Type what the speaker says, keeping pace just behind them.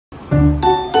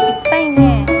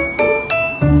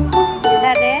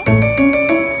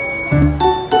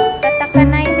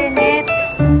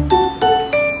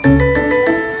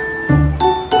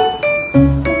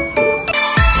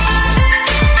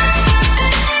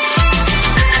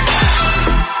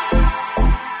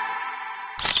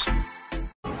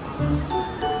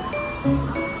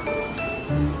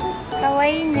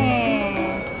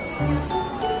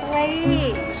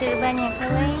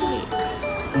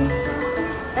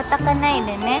叩かない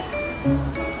でね。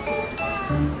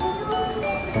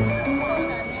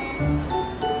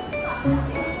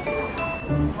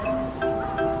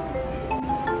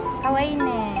かわいいね。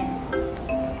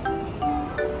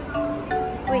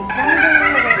おい、残念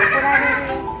で怒られ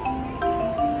る。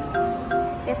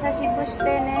優しくして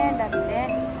ね、だって。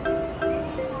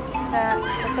ほら、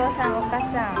お父さんお母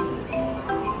さん。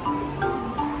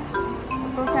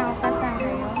お父さんお母さんだよ。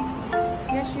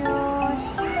よしよし。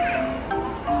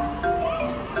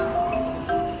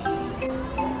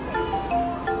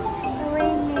かわいい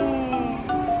ね。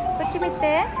こっち見て。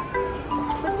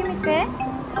こっち見て。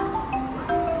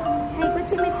はい、こっ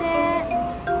ち見て。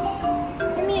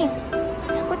エミ、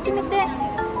こっち見て。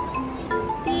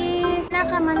ピース。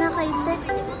真ん中行って。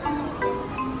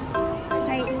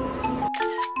はい。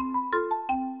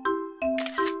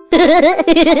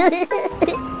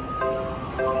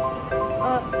お、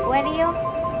終わりよ。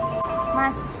まあ、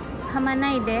噛ま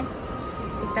ないで。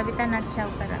ビタビタなっちゃう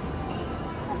から。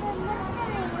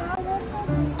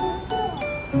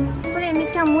これ、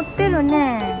みちゃん持ってる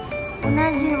ね。同じ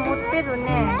の持ってる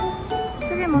ね。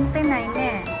それ持ってない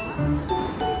ね。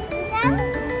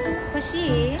欲し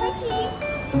い？欲しい。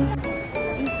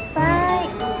いっぱい。い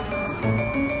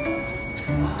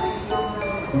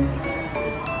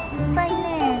っぱいね。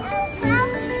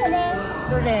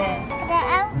どれ？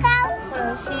これ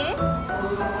欲しい？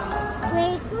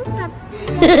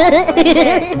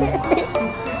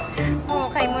もう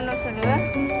買い物する？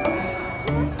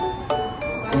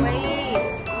かわいい。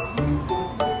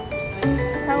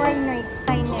かわいいのいっ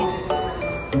ぱいね。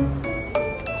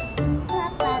パ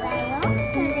パだよ。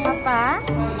パ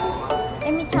パ？エ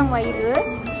ミちゃんはいる？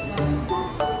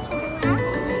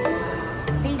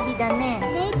ベイビーだね。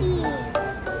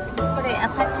これ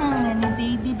赤ちゃんやね、ベ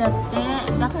イビーだって。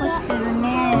抱っこしてるね。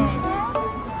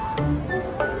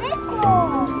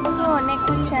そう、猫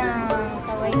ちゃん。か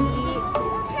わいい。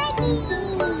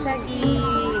うさぎ。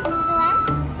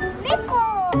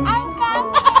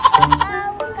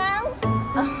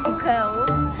あお顔。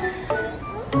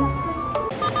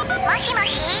もしもし。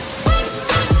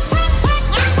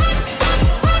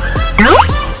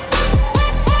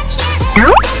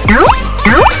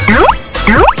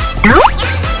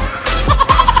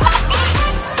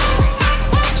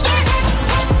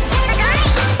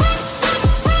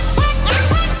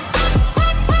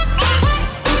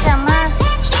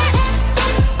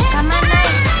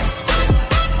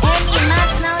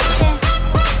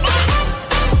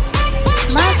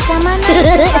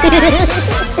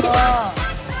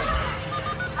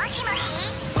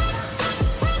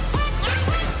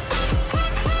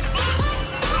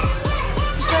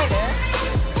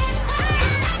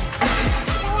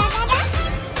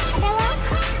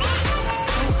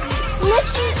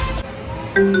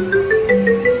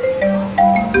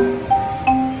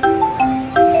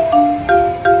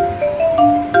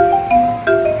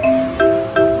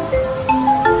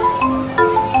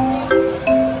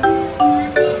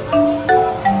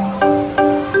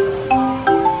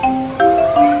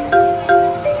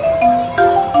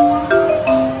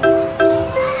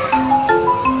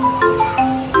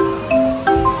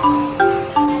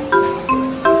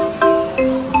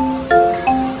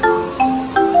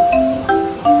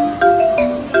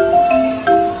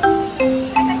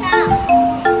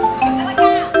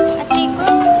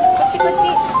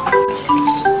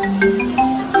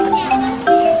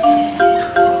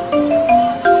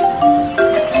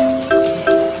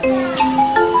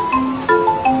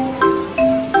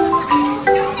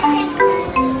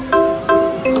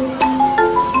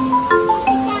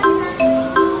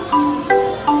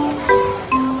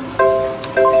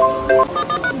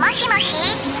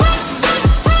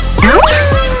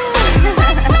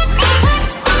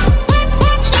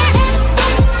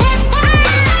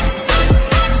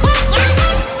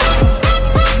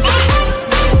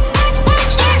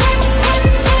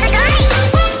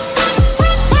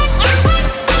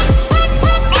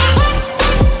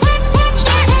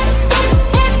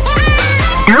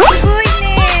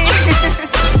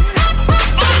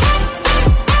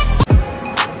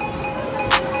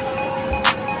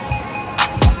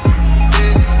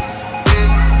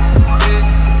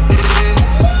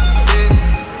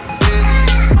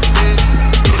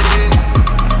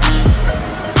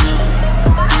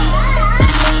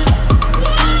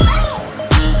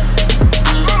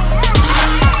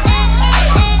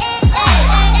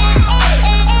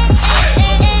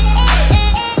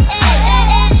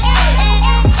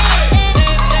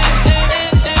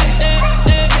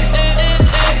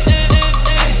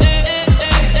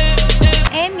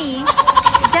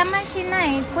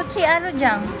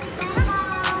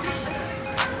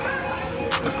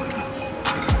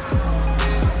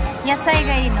野菜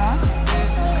がいいの？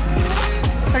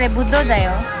それぶどうだ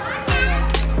よ。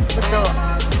ぶどう。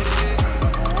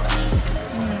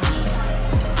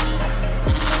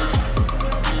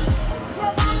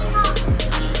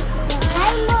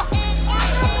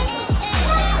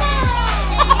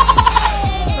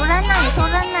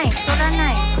取ら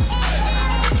ない。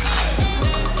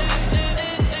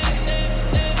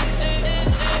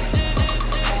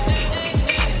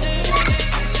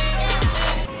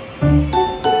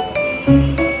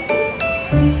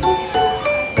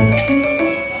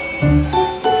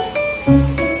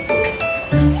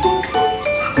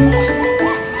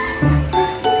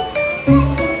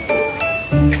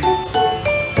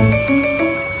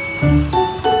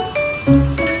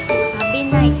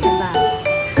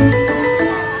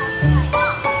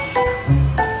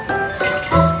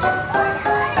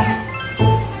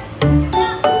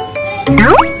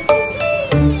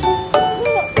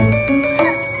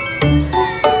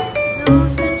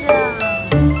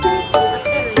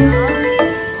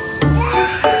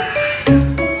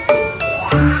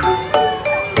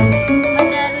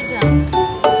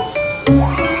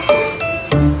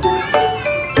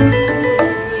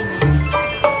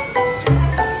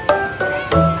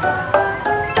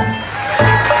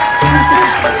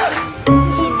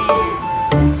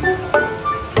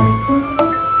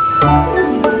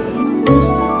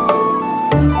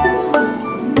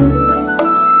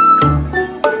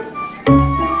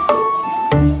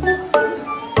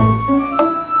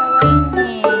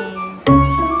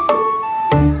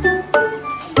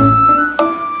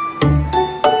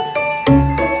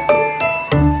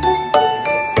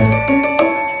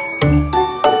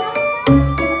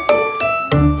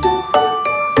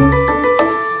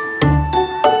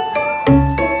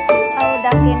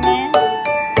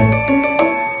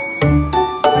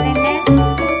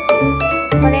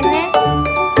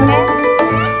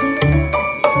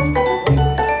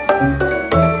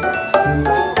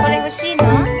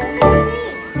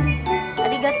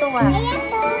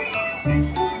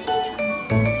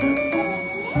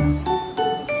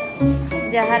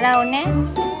じゃあ払おうね。本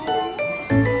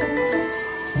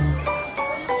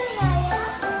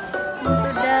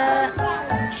当だ。こ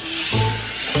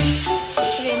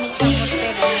れみかん持ってる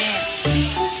ね。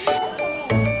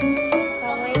か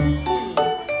わいい。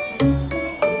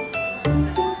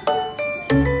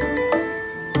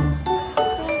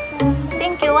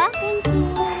Thank you は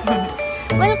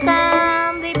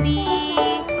？Welcome, baby。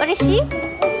嬉しい？よ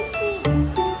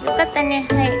かったね。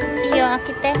はい、いいよ、開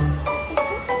けて。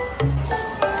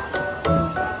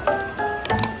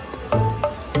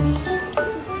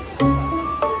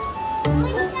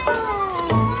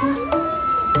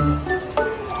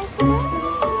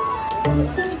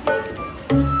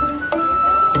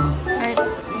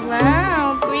わ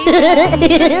ー、pretty。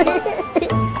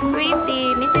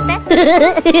見せて。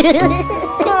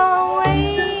かわい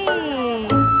い。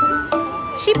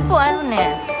尻尾あるね。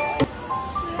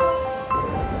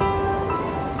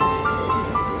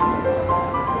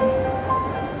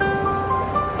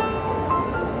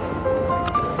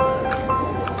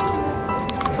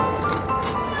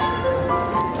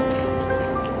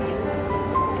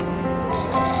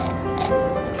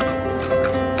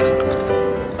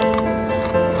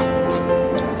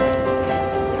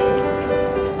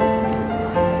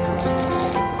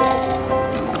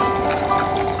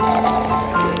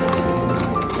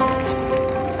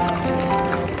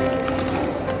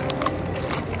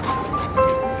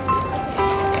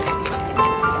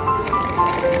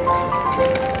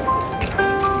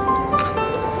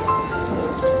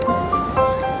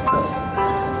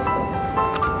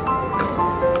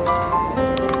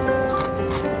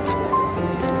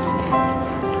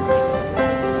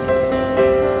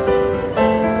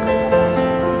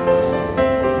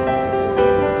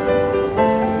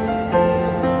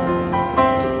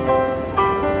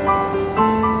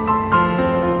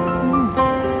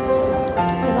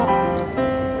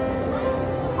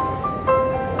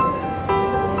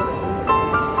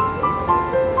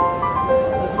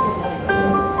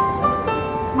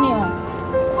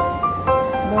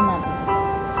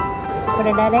こ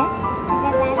れ誰？猫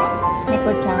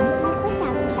ちゃん？猫ち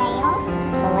ゃんだよ。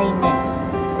かわいいね。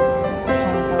猫ちゃ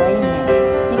んかわいいね。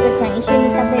猫ちゃん一緒に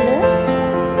食べる？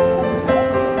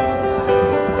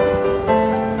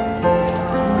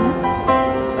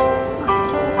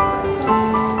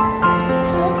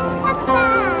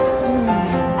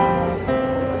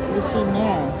美味しいね。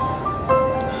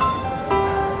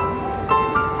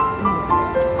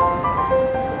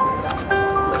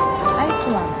アイス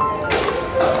は？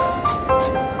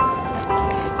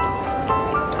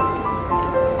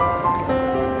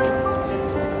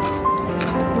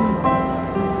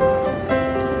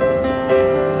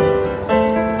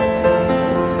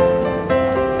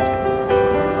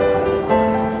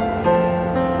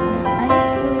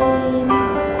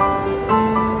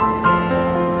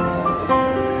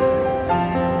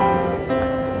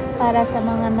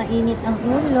 nga mainit ang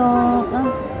ulo.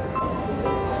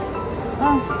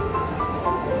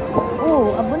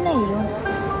 Abo na yun.